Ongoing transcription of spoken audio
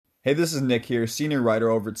Hey, this is Nick here, senior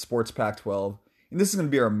writer over at Sports Pac 12, and this is going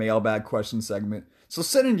to be our mailbag question segment. So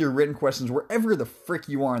send in your written questions wherever the frick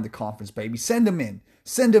you are in the conference, baby. Send them in.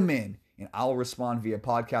 Send them in. And I'll respond via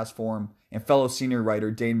podcast form, and fellow senior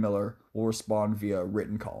writer Dane Miller will respond via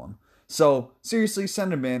written column. So seriously,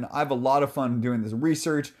 send them in. I have a lot of fun doing this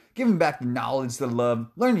research, giving back the knowledge, the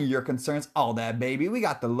love, learning your concerns, all that, baby. We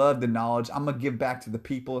got the love, the knowledge. I'm going to give back to the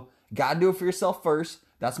people. Gotta do it for yourself first.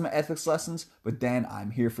 That's my ethics lessons, but then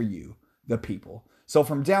I'm here for you, the people. So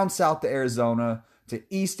from down south to Arizona, to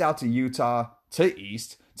east out to Utah, to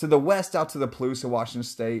east, to the west out to the Palouse of Washington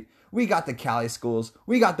State, we got the Cali schools,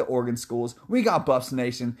 we got the Oregon schools, we got Buffs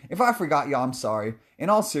Nation. If I forgot y'all, I'm sorry.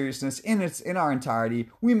 In all seriousness, in our entirety,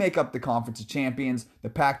 we make up the Conference of Champions, the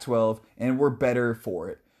Pac-12, and we're better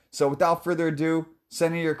for it. So without further ado,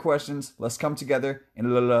 send in your questions. Let's come together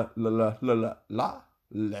and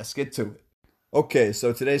let's get to it. Okay,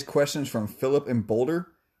 so today's question is from Philip in Boulder,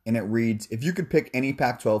 and it reads, if you could pick any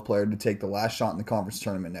Pac-12 player to take the last shot in the conference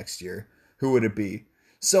tournament next year, who would it be?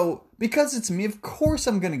 So, because it's me, of course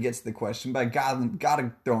I'm going to get to the question, but I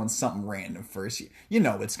gotta throw in something random first. You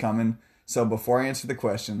know what's coming. So before I answer the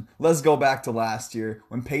question, let's go back to last year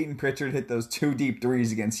when Peyton Pritchard hit those two deep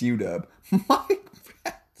threes against UW. My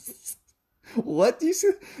What do you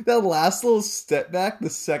see? That last little step back, the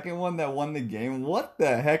second one that won the game. What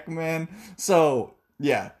the heck, man? So,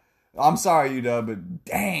 yeah. I'm sorry, UW, but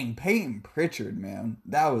dang, Peyton Pritchard, man.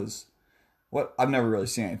 That was what I've never really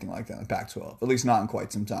seen anything like that in the Pac-12, at least not in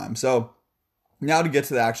quite some time. So, now to get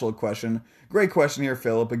to the actual question. Great question here,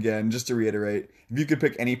 Philip. Again, just to reiterate, if you could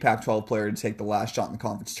pick any Pac-12 player to take the last shot in the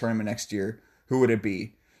conference tournament next year, who would it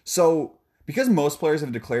be? So, because most players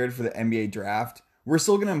have declared for the NBA draft, we're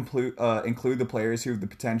still going to include the players who have the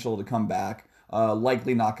potential to come back,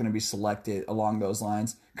 likely not going to be selected along those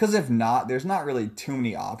lines. Because if not, there's not really too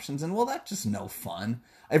many options, and well, that's just no fun.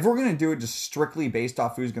 If we're going to do it just strictly based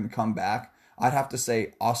off who's going to come back, I'd have to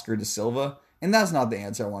say Oscar da Silva, and that's not the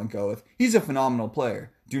answer I want to go with. He's a phenomenal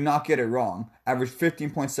player. Do not get it wrong. Averaged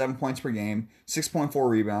 15.7 points per game, 6.4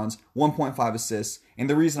 rebounds, 1.5 assists, and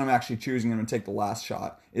the reason I'm actually choosing him to take the last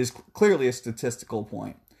shot is clearly a statistical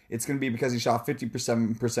point. It's going to be because he shot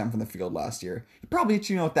 50% from the field last year. He probably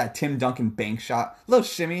hit, with that Tim Duncan bank shot. Little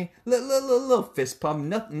shimmy, little fist pump.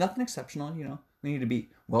 Nothing exceptional, We need to be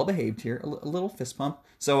well behaved here. A little fist pump.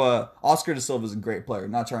 So Oscar da Silva is a great player.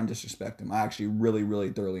 Not trying to disrespect him. I actually really, really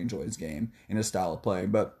thoroughly enjoy his game and his style of play.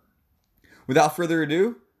 But without further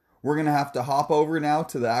ado, we're going to have to hop over now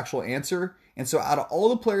to the actual answer. And so out of all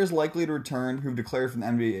the players likely to return who've declared from the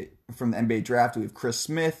NBA draft, we have Chris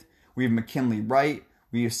Smith, we have McKinley Wright,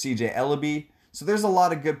 we have CJ Ellaby. So there's a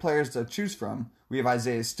lot of good players to choose from. We have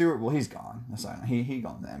Isaiah Stewart. Well, he's gone. Sorry, he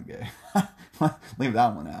gone to the NBA. Leave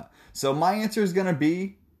that one out. So my answer is going to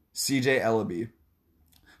be CJ Ellaby.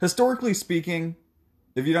 Historically speaking,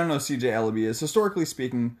 if you don't know who CJ Ellaby is, historically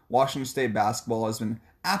speaking, Washington State basketball has been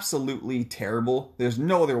absolutely terrible. There's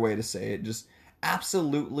no other way to say it. Just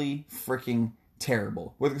absolutely freaking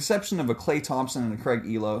terrible. With the exception of a Klay Thompson and a Craig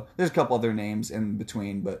Elo. There's a couple other names in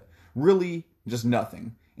between, but really just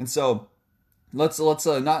nothing. And so let's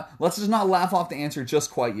just not laugh off the answer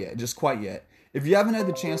just quite yet. If you haven't had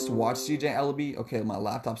the chance to watch CJ Ellaby, okay, my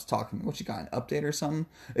laptop's talking to me. What, you got an update or something?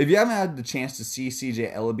 If you haven't had the chance to see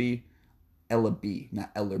CJ Ellaby,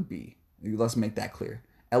 not Ellerby. Let's make that clear.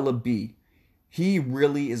 Ellaby, he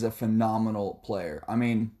really is a phenomenal player. I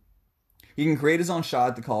mean, he can create his own shot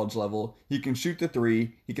at the college level. He can shoot the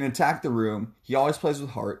three. He can attack the room. He always plays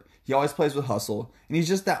with heart. He always plays with hustle. And he's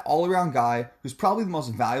just that all-around guy who's probably the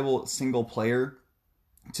most valuable single player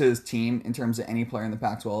to his team in terms of any player in the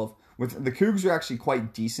Pac-12. With the Cougs are actually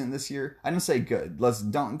quite decent this year. I didn't say good.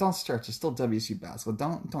 Don't stretch it. It's still WSU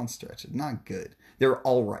basketball. Don't stretch it. Not good. They were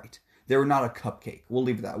all right. They were not a cupcake. We'll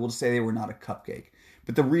leave it at that. We'll just say they were not a cupcake.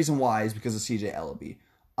 But the reason why is because of CJ Ellaby.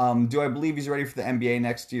 Do I believe he's ready for the NBA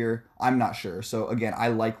next year? I'm not sure. So again, I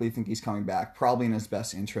likely think he's coming back, probably in his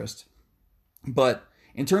best interest. But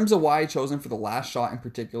in terms of why I chose him for the last shot in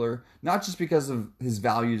particular, not just because of his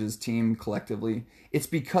value to his team collectively, it's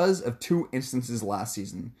because of two instances last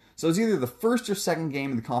season. So it's either the first or second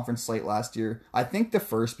game of the conference slate last year. I think the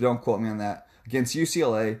first, but don't quote me on that. Against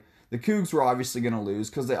UCLA, the Cougs were obviously going to lose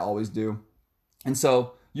because they always do. And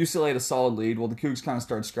so UCLA had a solid lead. Well, the Cougs kind of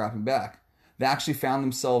started scrapping back. They actually found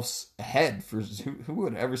themselves ahead. Who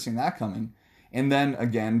would have ever seen that coming? And then,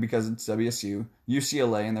 again, because it's WSU,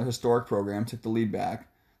 UCLA and their historic program took the lead back.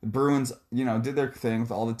 The Bruins, did their thing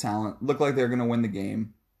with all the talent. Looked like they were going to win the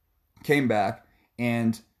game. Came back.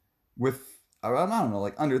 And with, I don't know,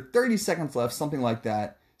 like under 30 seconds left, something like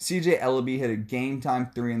that, CJ Ellaby hit a game time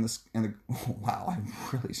three in the oh, wow, I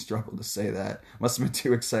really struggled to say that. Must have been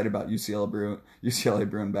too excited about UCLA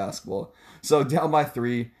Bruin basketball. So down by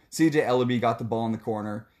three, CJ Ellaby got the ball in the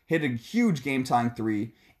corner, hit a huge game time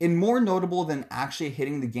three. And more notable than actually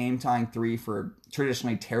hitting the game time three for a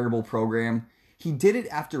traditionally terrible program, he did it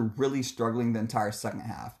after really struggling the entire second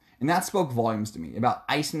half. And that spoke volumes to me about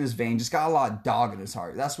ice in his vein, just got a lot of dog in his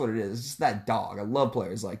heart. That's what it is. It's just that dog. I love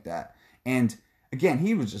players like that. And again,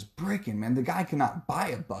 he was just breaking, man. The guy could not buy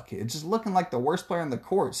a bucket. It's just looking like the worst player on the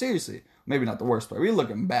court. Seriously. Maybe not the worst player. We're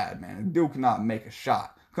looking bad, man. The dude could not make a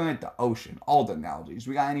shot. Couldn't hit the ocean. All the analogies.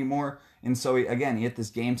 We got any more? And so, he hit this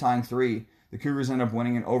game time three. The Cougars end up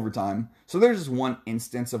winning in overtime. So there's just one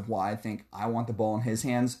instance of why I think I want the ball in his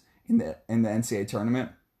hands in the NCAA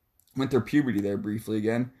tournament. Went through puberty there briefly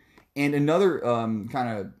again. And another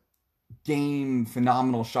kind of game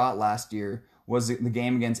phenomenal shot last year was the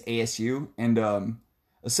game against ASU. And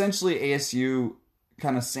essentially ASU,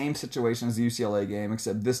 kind of same situation as the UCLA game,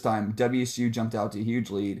 except this time WSU jumped out to a huge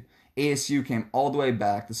lead. ASU came all the way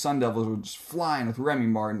back. The Sun Devils were just flying with Remy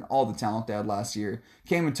Martin, all the talent they had last year.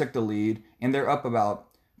 Came and took the lead, and they're up about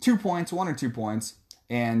 2 points, 1 or 2 points,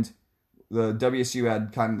 and the WSU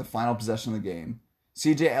had kind of the final possession of the game.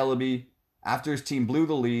 CJ Ellaby, after his team blew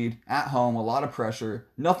the lead, at home, a lot of pressure,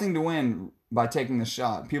 nothing to win by taking the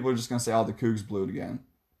shot. People are just going to say, oh, the Cougs blew it again.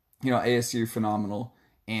 ASU, phenomenal.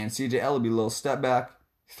 And CJ Ellaby, little step back,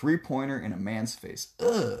 three-pointer in a man's face.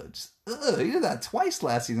 He did that twice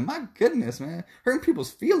last season. My goodness, man. Hurting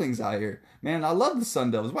people's feelings out here. Man, I love the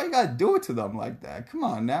Sun Devils. Why you gotta do it to them like that? Come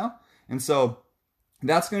on now. And so,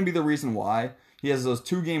 that's going to be the reason why. He has those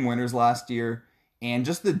 2-game winners last year, and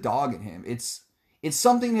just the dog in him. It's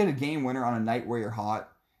something to hit a game winner on a night where you're hot.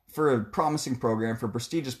 For a promising program, for a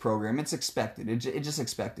prestigious program, it's expected. It's just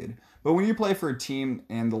expected. But when you play for a team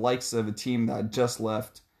and the likes of a team that just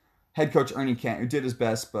left head coach Ernie Kent, who did his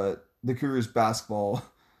best, but the Cougars basketball,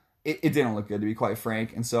 it didn't look good, to be quite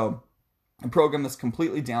frank. And so a program that's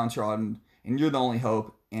completely downtrodden, and you're the only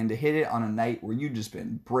hope, and to hit it on a night where you've just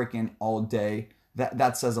been bricking all day,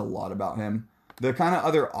 that says a lot about him. The kind of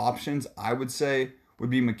other options I would say would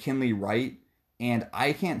be McKinley Wright, and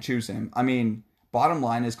I can't choose him. I mean, bottom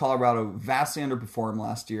line is Colorado vastly underperformed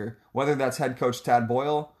last year. Whether that's head coach Tad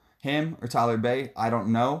Boyle, him, or Tyler Bay, I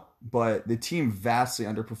don't know. But the team vastly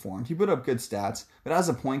underperformed. He put up good stats, but as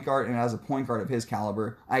a point guard and as a point guard of his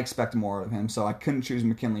caliber, I expect more of him. So I couldn't choose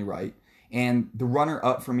McKinley Wright. And the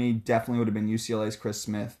runner-up for me definitely would have been UCLA's Chris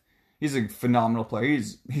Smith. He's a phenomenal player.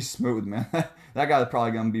 He's smooth, man. That guy's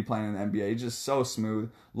probably going to be playing in the NBA. He's just so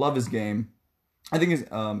smooth. Love his game. I think he's,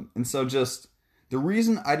 and so just the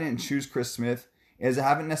reason I didn't choose Chris Smith is I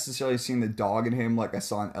haven't necessarily seen the dog in him like I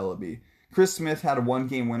saw in Ellaby. Chris Smith had a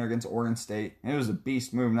 1-game winner against Oregon State, and it was a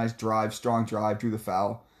beast move, nice drive, strong drive, drew the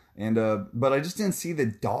foul. And but I just didn't see the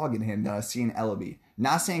dog in him that I see in Ellaby.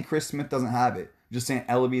 Not saying Chris Smith doesn't have it, just saying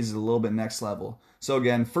Ellaby is a little bit next level. So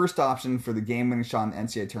again, first option for the game-winning shot in the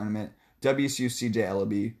NCAA tournament, WSU CJ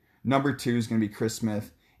Ellaby. Number 2 is going to be Chris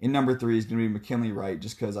Smith. And number 3 is going to be McKinley Wright,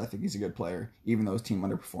 just because I think he's a good player, even though his team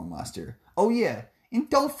underperformed last year. Oh yeah, and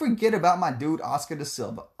don't forget about my dude Oscar da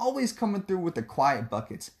Silva, always coming through with the quiet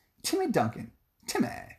buckets. Timmy Duncan. Timmy.